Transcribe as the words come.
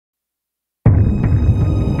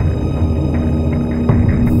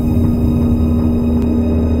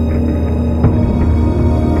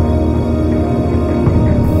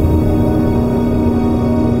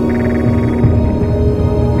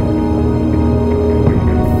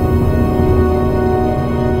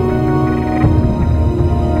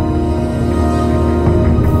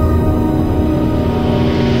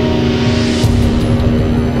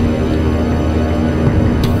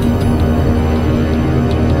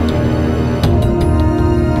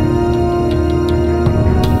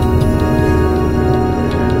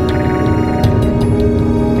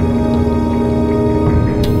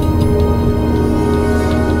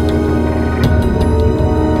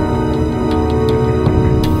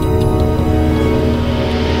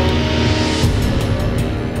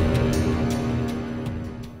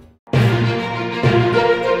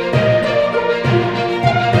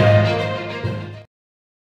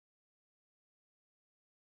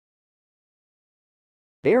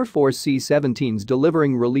Air Force C-17s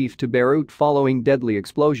delivering relief to Beirut following deadly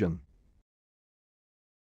explosion.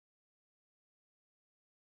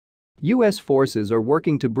 U.S. forces are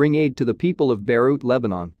working to bring aid to the people of Beirut,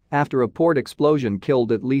 Lebanon, after a port explosion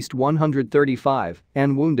killed at least 135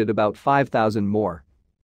 and wounded about 5,000 more.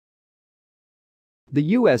 The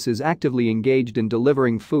U.S. is actively engaged in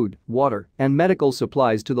delivering food, water, and medical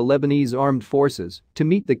supplies to the Lebanese armed forces to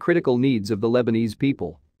meet the critical needs of the Lebanese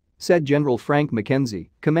people, said General Frank McKenzie,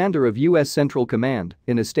 commander of U.S. Central Command,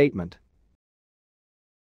 in a statement.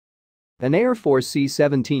 An Air Force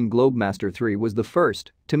C-17 Globemaster III was the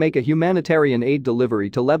first to make a humanitarian aid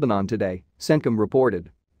delivery to Lebanon today, CENTCOM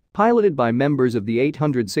reported. Piloted by members of the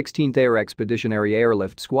 816th Air Expeditionary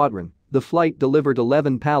Airlift Squadron, the flight delivered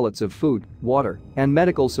 11 pallets of food, water, and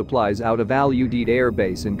medical supplies out of Al Udeid Air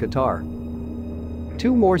Base in Qatar.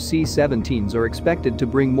 2 more C-17s are expected to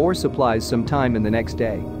bring more supplies sometime in the next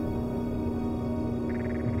day.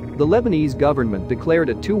 The Lebanese government declared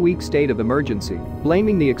a 2-week state of emergency,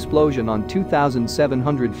 blaming the explosion on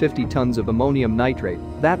 2,750 tons of ammonium nitrate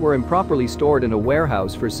that were improperly stored in a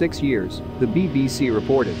warehouse for 6 years, the BBC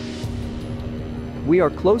reported. We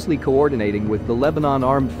are closely coordinating with the Lebanon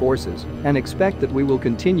Armed Forces and expect that we will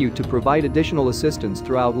continue to provide additional assistance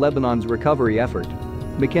throughout Lebanon's recovery effort,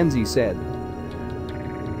 McKenzie said.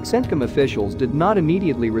 CENTCOM officials did not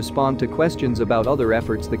immediately respond to questions about other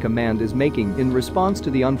efforts the command is making in response to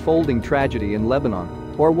the unfolding tragedy in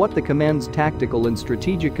Lebanon, or what the command's tactical and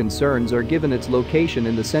strategic concerns are given its location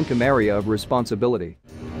in the CENTCOM area of responsibility.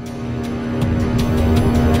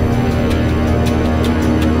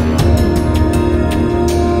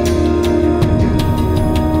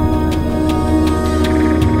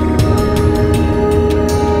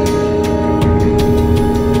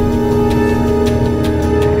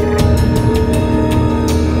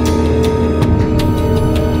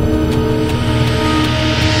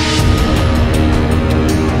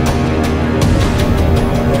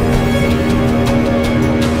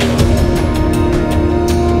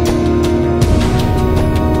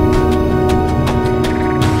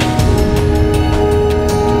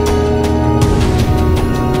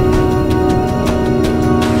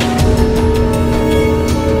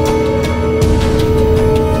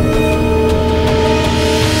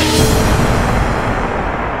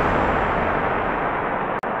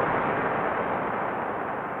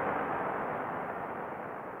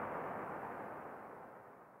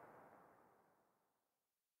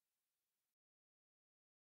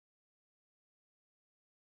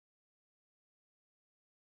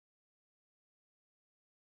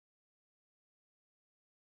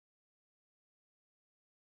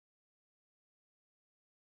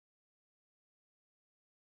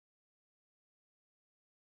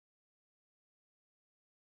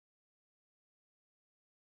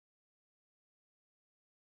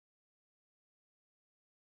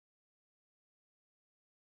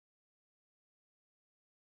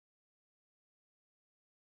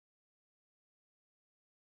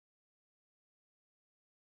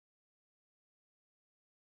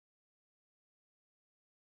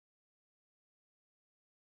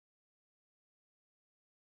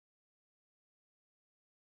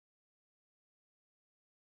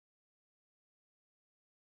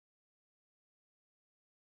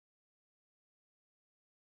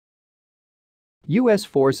 U.S.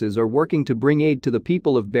 forces are working to bring aid to the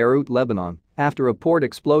people of Beirut, Lebanon, after a port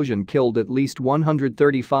explosion killed at least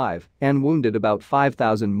 135 and wounded about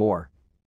 5,000 more.